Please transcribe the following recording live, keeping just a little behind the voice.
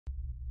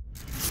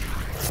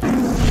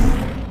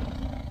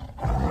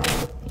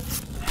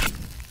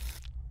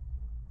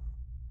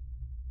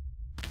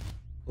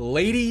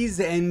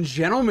Ladies and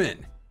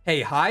gentlemen,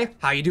 hey, hi,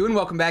 how you doing?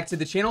 Welcome back to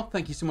the channel.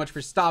 Thank you so much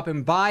for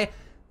stopping by.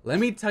 Let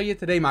me tell you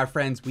today, my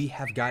friends, we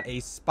have got a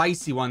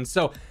spicy one.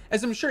 So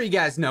as I'm sure you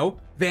guys know,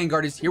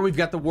 Vanguard is here. We've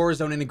got the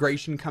Warzone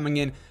integration coming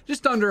in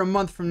just under a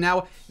month from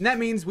now, and that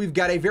means we've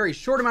got a very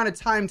short amount of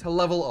time to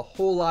level a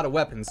whole lot of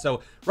weapons.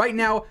 So right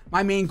now,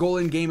 my main goal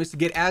in game is to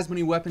get as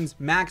many weapons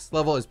max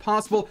level as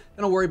possible,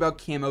 then I'll worry about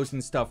camos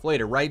and stuff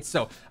later, right?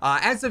 So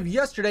as of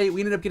yesterday,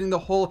 we ended up getting the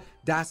whole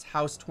Das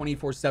Haus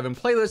 24/7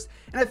 playlist,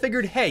 and I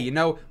figured, hey, you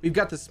know, we've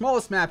got the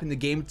smallest map in the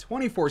game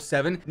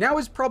 24/7. Now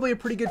is probably a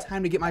pretty good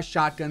time to get my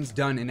shotguns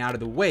done and out of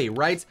the way,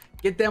 right?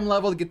 Get them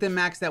leveled, get them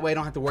maxed, that way I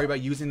don't have to worry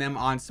about using them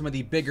on some of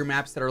the bigger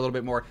maps that are a little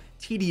bit more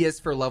tedious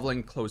for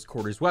leveling close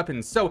quarters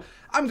weapons. So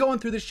I'm going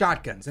through the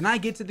shotguns, and I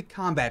get to the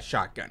combat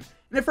shotgun.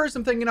 And at first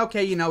I'm thinking,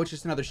 okay, you know, it's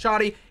just another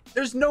shotty.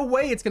 There's no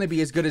way it's going to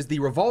be as good as the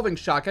revolving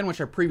shotgun, which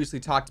I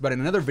previously talked about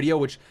in another video,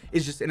 which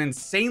is just an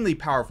insanely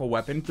powerful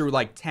weapon through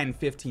like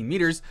 10-15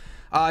 meters.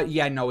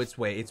 Yeah, no, it's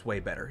way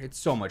better. It's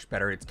so much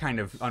better. It's kind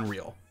of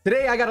unreal.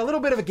 Today, I got a little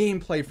bit of a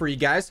gameplay for you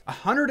guys.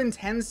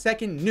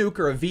 110-second nuke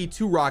or a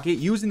V2 rocket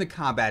using the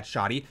combat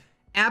shotty.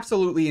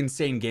 Absolutely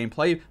insane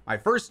gameplay. My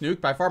first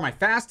nuke, by far my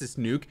fastest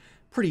nuke.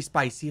 Pretty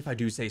spicy if I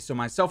do say so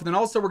myself. And then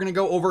also we're going to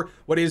go over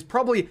what is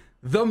probably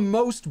the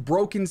most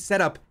broken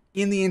setup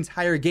in the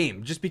entire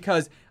game, just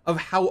because of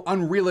how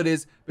unreal it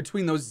is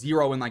between those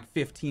 0 and like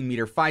 15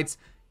 meter fights.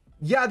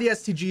 Yeah, the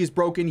STG is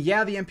broken.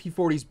 Yeah, the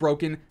MP40 is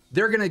broken.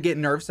 They're going to get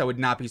nerfs. I would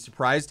not be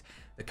surprised.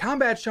 The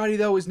combat shotty,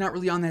 though, is not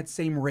really on that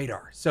same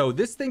radar. So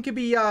this thing could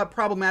be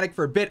problematic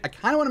for a bit. I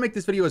kind of want to make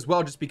this video as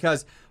well, just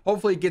because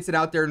hopefully it gets it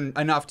out there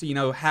enough to, you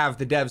know, have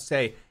the devs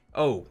say,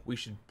 oh, we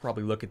should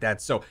probably look at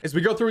that. So as we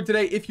go through it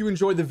today, if you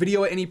enjoyed the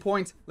video at any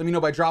point, let me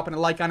know by dropping a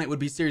like on it. It would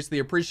be seriously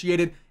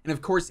appreciated. And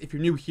of course, if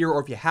you're new here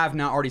or if you have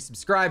not already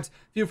subscribed,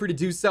 feel free to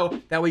do so.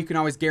 That way you can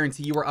always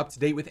guarantee you are up to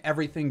date with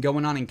everything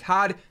going on in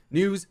COD,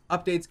 news,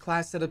 updates,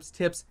 class setups,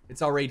 tips.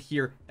 It's all right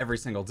here every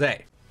single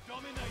day.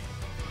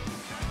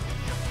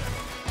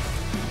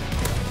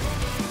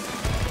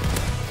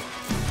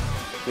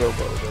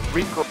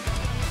 Rico.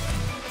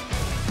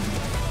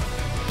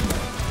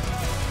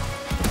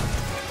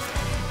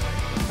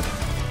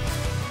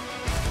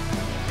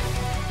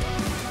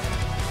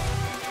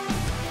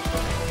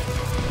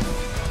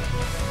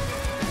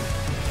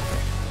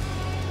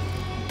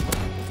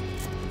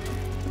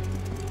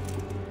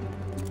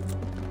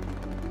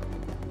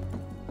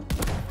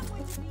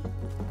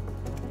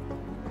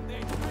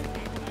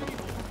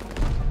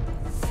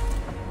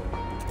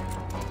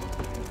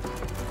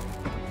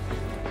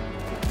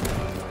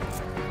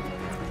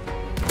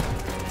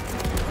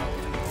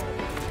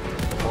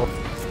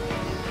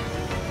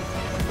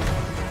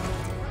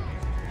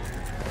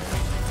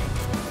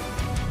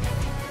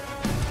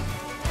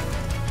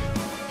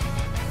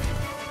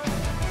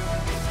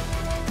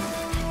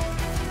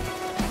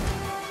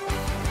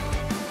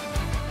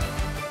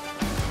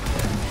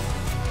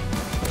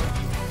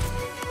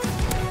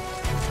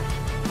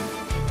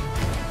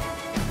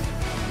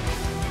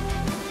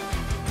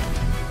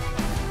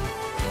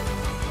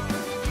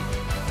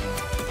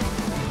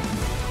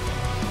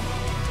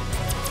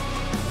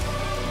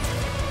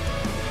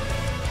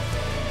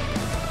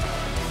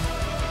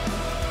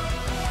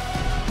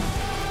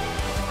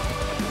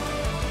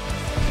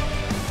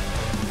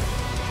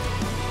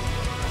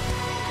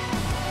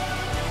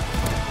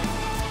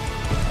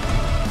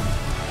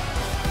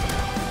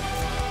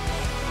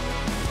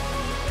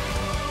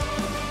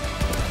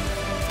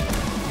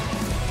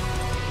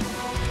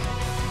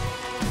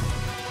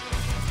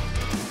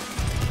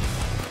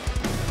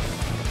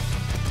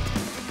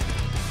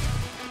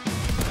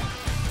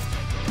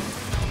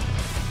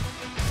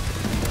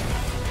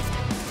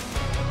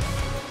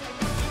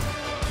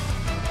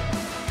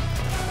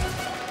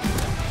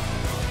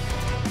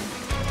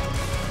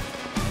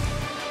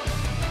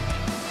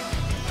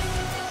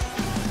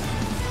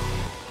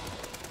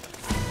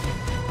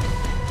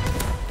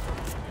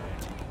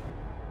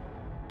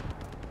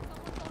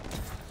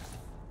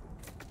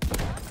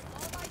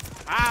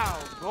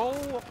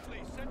 Go!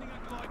 Sending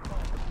a glide bomb.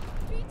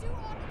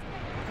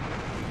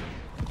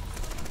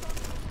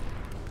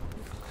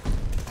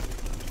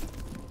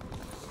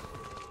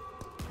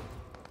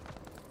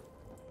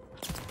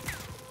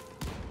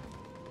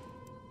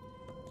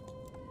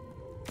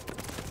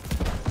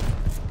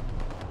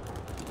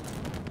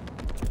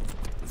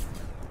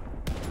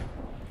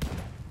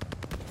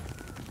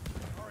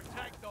 Our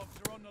attack dogs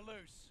are on the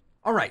loose.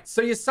 All right,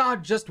 so you saw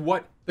just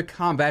what the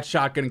combat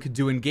shotgun could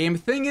do in game.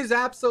 Thing is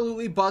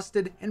absolutely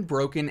busted and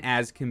broken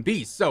as can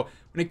be. So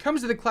when it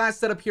comes to the class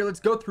setup here, let's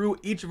go through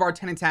each of our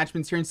 10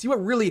 attachments here and see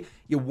what really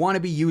you want to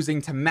be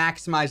using to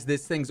maximize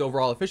this thing's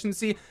overall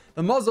efficiency.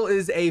 The muzzle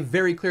is a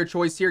very clear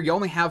choice here. You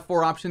only have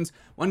 4 options.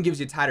 One gives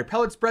you tighter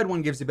pellet spread,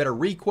 one gives you better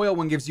recoil,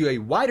 one gives you a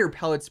wider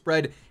pellet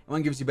spread, and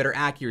one gives you better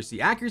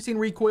accuracy. Accuracy and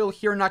recoil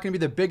here are not going to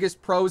be the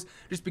biggest pros,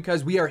 just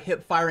because we are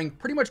hip firing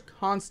pretty much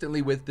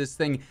constantly with this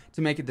thing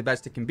to make it the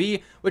best it can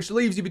be, which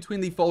leaves you between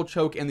the full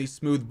choke choke and the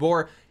smooth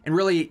bore, and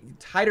really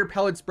tighter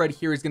pellet spread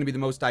here is going to be the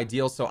most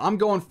ideal. So I'm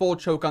going full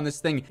choke on this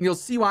thing, and you'll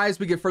see why as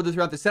we get further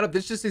throughout the setup.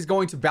 This just is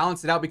going to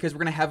balance it out because we're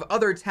going to have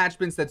other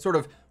attachments that sort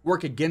of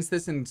work against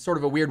this in sort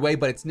of a weird way,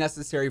 but it's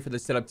necessary for the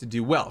setup to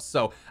do well.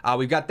 So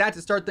we've got that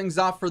to start things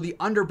off. For the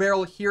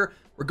underbarrel here,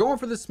 we're going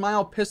for the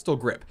Smile pistol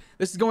grip.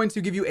 This is going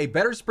to give you a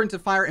better sprint to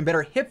fire and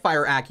better hip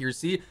fire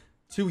accuracy.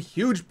 Two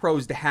huge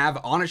pros to have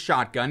on a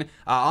shotgun.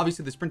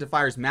 Obviously the sprint to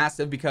fire is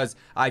massive because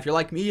if you're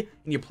like me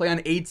and you play on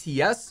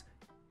ATS,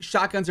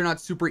 shotguns are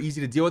not super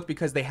easy to deal with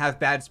because they have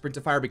bad sprint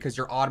to fire because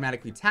you're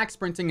automatically tack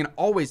sprinting and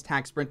always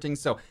tack sprinting.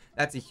 So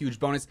that's a huge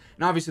bonus.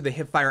 And obviously the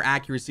hip fire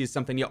accuracy is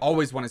something you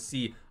always want to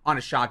see on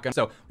a shotgun.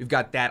 So we've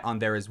got that on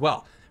there as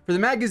well. For the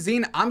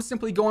magazine, I'm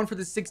simply going for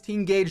the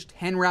 16 gauge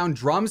 10 round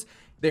drums.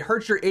 They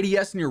hurt your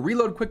ADS and your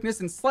reload quickness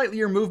and slightly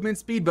your movement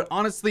speed, but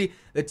honestly,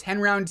 the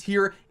 10 round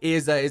here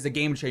is a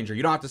game changer.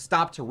 You don't have to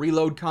stop to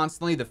reload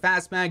constantly. The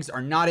fast mags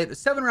are not it. The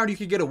 7 round you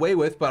could get away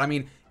with, but I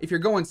mean, if you're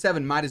going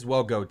 7, might as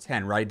well go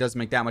 10, right? It doesn't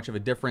make that much of a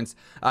difference.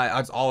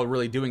 It's all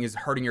really doing is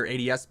hurting your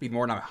ADS speed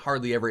more, and I'm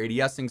hardly ever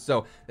ADSing.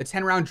 So the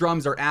 10 round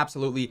drums are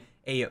absolutely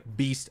a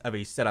beast of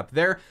a setup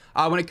there.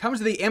 When it comes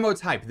to the ammo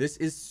type, this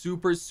is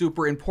super,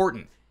 super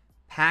important.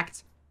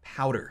 Packed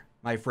powder,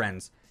 my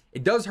friends.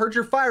 It does hurt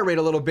your fire rate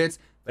a little bit,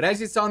 but as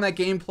you saw in that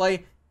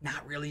gameplay,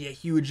 not really a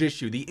huge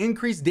issue. The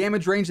increased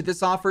damage range that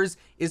this offers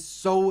is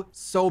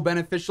so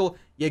beneficial.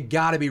 You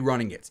gotta be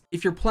running it.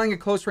 If you're playing a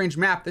close range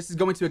map, this is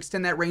going to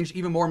extend that range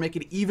even more, make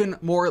it even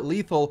more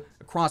lethal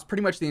across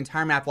pretty much the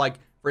entire map, like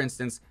for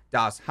instance,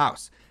 Das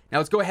Haus. Now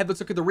let's go ahead, let's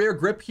look at the rear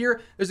grip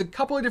here. There's a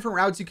couple of different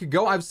routes you could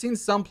go. I've seen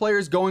some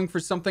players going for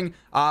something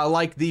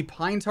like the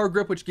Pine Tar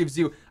grip, which gives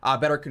you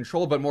better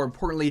control, but more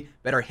importantly,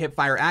 better hip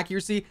fire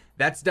accuracy.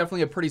 That's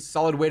definitely a pretty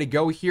solid way to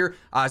go here.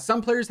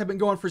 Some players have been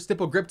going for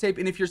stipple grip tape,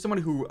 and if you're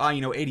someone who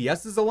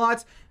ADSs a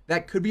lot,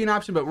 that could be an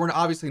option, but we're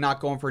obviously not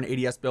going for an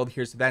ADS build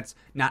here, so that's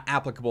not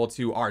applicable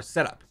to our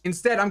setup.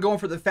 Instead, I'm going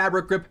for the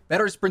fabric grip,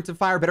 better sprint to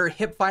fire, better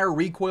hip fire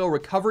recoil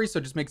recovery, so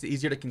it just makes it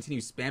easier to continue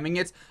spamming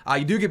it.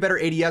 You do get better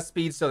ADS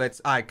speed, so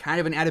that's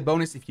kind of an added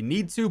bonus if you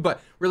need to, but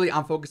really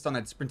I'm focused on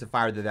that sprint to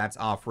fire that's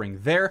offering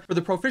there. For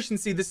the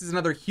proficiency, this is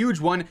another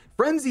huge one.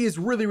 Frenzy is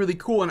really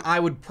cool, and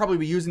I would probably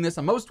be using this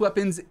on most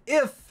weapons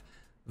if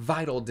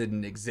Vital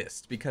didn't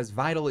exist, because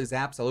Vital is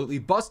absolutely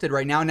busted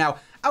right now. Now,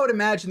 I would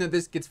imagine that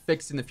this gets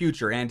fixed in the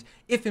future, and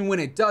if and when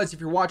it does, if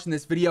you're watching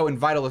this video and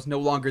Vital is no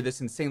longer this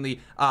insanely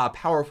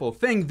powerful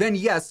thing, then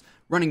yes,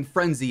 running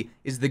Frenzy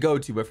is the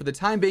go-to. But for the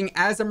time being,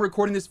 as I'm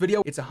recording this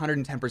video, it's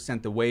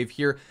 110% the wave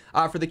here.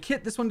 For the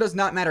kit, this one does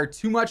not matter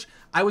too much.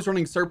 I was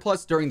running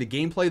Surplus during the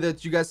gameplay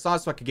that you guys saw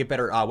so I could get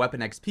better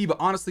weapon XP, but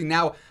honestly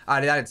now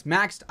that it's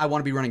maxed, I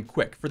want to be running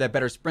quick for that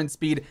better sprint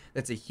speed.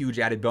 That's a huge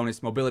added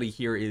bonus. Mobility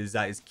here is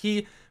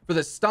key. For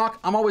the stock,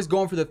 I'm always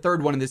going for the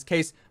third one in this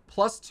case,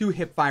 +2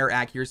 hip fire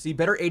accuracy,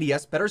 better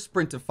ADS, better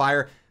sprint to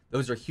fire.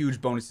 Those are huge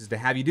bonuses to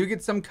have. You do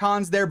get some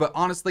cons there, but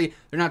honestly,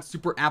 they're not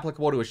super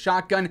applicable to a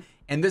shotgun.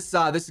 And this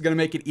is going to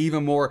make it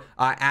even more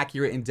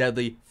accurate and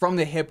deadly from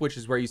the hip, which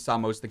is where you saw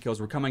most of the kills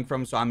were coming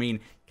from. So, I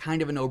mean,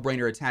 kind of a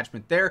no-brainer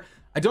attachment there.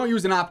 I don't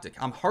use an optic.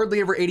 I'm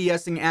hardly ever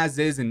ADSing as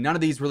is, and none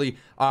of these really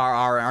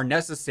are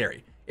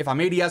necessary. If I'm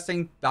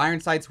ADSing, the iron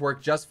sights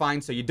work just fine,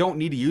 so you don't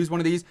need to use one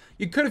of these.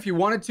 You could if you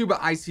wanted to, but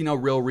I see no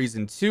real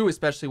reason to,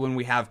 especially when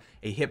we have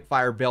a hip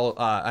fire build,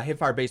 a hip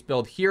fire based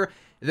build here.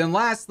 And then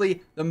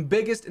lastly, the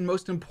biggest and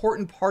most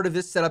important part of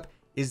this setup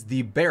is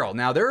the barrel.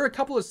 Now, there are a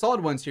couple of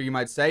solid ones here, you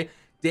might say.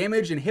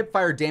 Damage and hip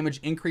fire damage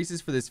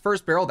increases for this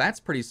first barrel. That's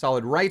pretty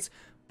solid, right?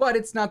 But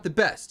it's not the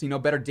best.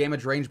 Better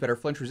damage range, better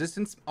flinch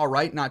resistance. All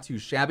right, not too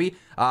shabby.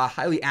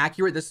 Highly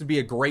accurate. This would be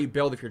a great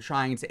build if you're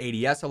trying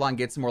to ADS a lot and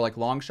get some more like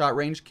long shot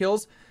range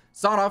kills.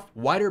 Sawed off,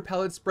 wider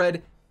pellet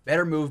spread,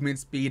 better movement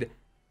speed,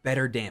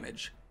 better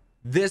damage.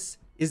 This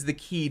is the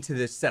key to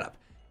this setup.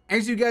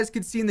 As you guys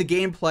can see in the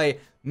gameplay,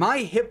 my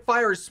hip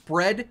fire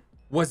spread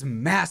was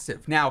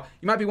massive. Now,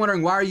 you might be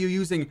wondering, why are you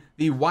using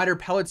the wider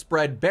pellet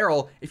spread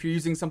barrel if you're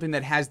using something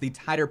that has the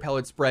tighter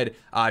pellet spread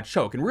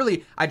choke? And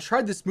really, I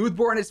tried the smooth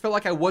bore and it felt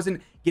like I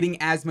wasn't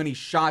getting as many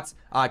shots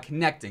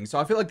connecting. So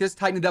I feel like this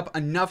tightened up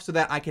enough so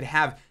that I could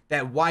have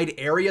that wide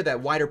area,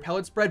 that wider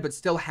pellet spread, but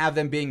still have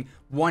them being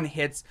one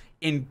hits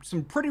in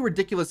some pretty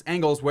ridiculous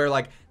angles where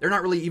like they're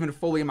not really even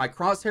fully in my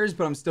crosshairs,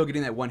 but I'm still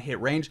getting that one hit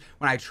range.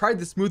 When I tried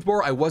the smooth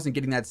bore, I wasn't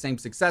getting that same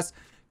success.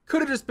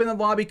 Could have just been the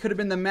lobby, could have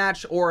been the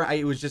match, or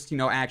it was just,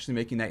 actually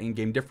making that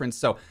in-game difference.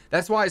 So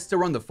that's why I still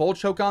run the full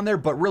choke on there.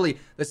 But really,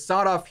 the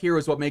sawed off here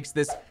is what makes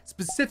this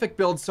specific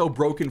build so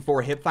broken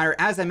for hipfire.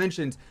 As I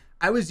mentioned,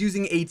 I was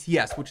using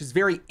ATS, which is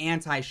very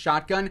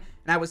anti-shotgun,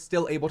 and I was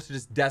still able to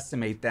just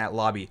decimate that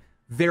lobby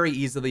very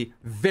easily,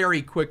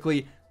 very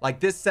quickly. Like,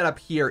 this setup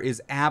here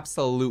is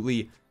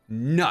absolutely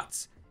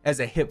nuts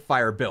as a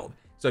hipfire build.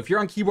 So if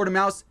you're on keyboard and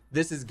mouse,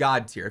 this is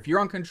God tier. If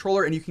you're on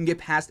controller and you can get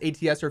past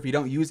ATS, or if you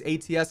don't use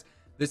ATS,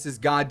 this is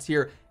God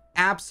tier.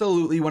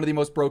 Absolutely one of the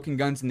most broken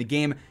guns in the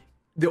game.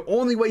 The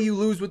only way you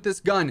lose with this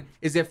gun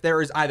is if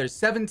there is either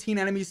 17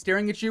 enemies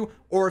staring at you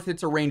or if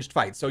it's a ranged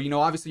fight. So, you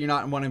know, obviously you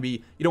don't want to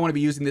be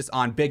using this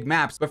on big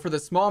maps, but for the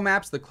small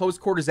maps, the close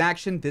quarters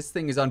action, this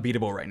thing is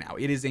unbeatable right now.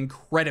 It is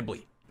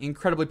incredibly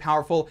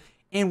powerful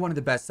and one of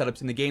the best setups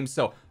in the game.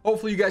 So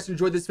hopefully you guys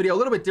enjoyed this video. A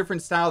little bit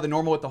different style than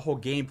normal with the whole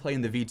gameplay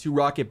in the V2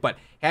 rocket, but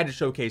had to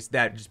showcase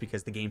that just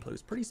because the gameplay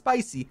was pretty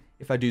spicy,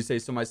 if I do say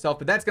so myself.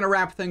 But that's going to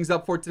wrap things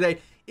up for today.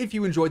 If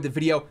you enjoyed the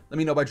video, let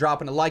me know by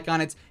dropping a like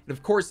on it. And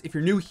of course, if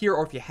you're new here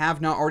or if you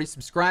have not already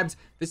subscribed,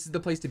 this is the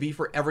place to be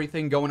for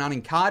everything going on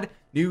in COD.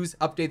 News,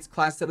 updates,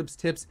 class setups,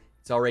 tips.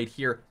 It's all right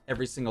here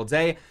every single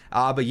day.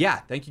 But yeah,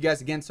 thank you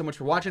guys again so much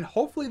for watching.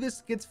 Hopefully this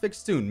gets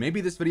fixed soon.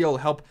 Maybe this video will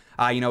help,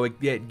 you know, it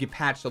get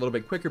patched a little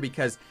bit quicker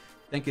because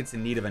I think it's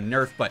in need of a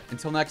nerf. But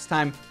until next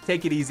time,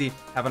 take it easy.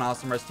 Have an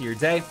awesome rest of your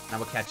day. And I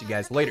will catch you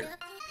guys later.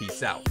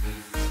 Peace out.